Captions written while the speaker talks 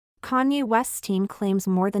Kanye West's team claims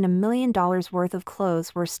more than $1 million worth of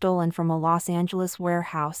clothes were stolen from a Los Angeles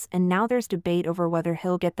warehouse, and now there's debate over whether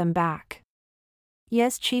he'll get them back.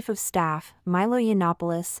 Ye's chief of staff, Milo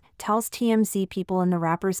Yiannopoulos, tells TMZ people in the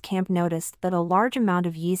rapper's camp noticed that a large amount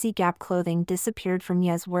of Yeezy GAP clothing disappeared from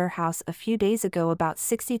Ye's warehouse a few days ago, about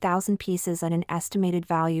 60,000 pieces at an estimated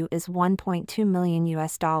value is $1.2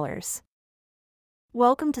 million.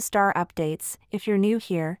 Welcome to Star Updates. If you're new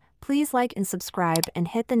here, please like and subscribe and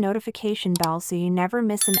hit the notification bell so you never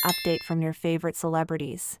miss an update from your favorite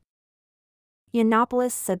celebrities.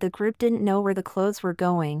 Yiannopoulos said the group didn't know where the clothes were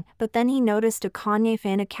going, but then he noticed a Kanye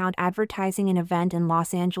fan account advertising an event in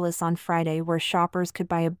Los Angeles on Friday where shoppers could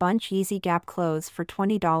buy a bunch Yeezy GAP clothes for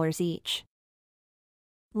 $20 each.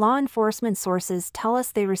 Law enforcement sources tell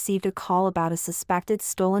us they received a call about a suspected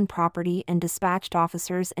stolen property and dispatched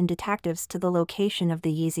officers and detectives to the location of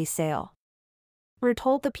the Yeezy sale. We're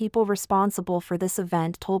told the people responsible for this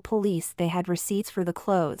event told police they had receipts for the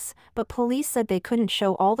clothes, but police said they couldn't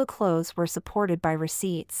show all the clothes were supported by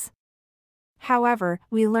receipts. However,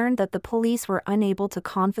 we learned that the police were unable to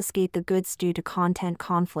confiscate the goods due to content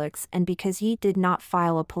conflicts and because Ye did not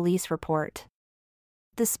file a police report.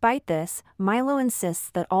 Despite this, Milo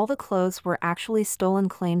insists that all the clothes were actually stolen,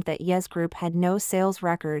 claimed that Ye's group had no sales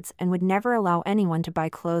records and would never allow anyone to buy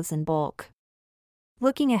clothes in bulk.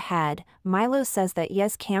 Looking ahead, Milo says that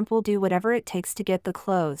Ye's camp will do whatever it takes to get the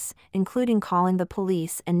clothes, including calling the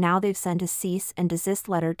police, and now they've sent a cease and desist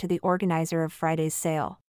letter to the organizer of Friday's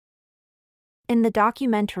sale. In the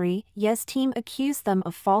documentary, Ye's team accused them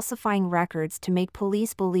of falsifying records to make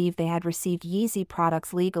police believe they had received Yeezy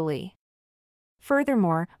products legally.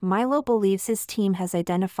 Furthermore, Milo believes his team has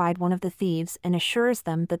identified one of the thieves and assures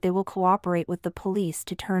them that they will cooperate with the police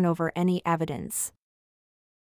to turn over any evidence.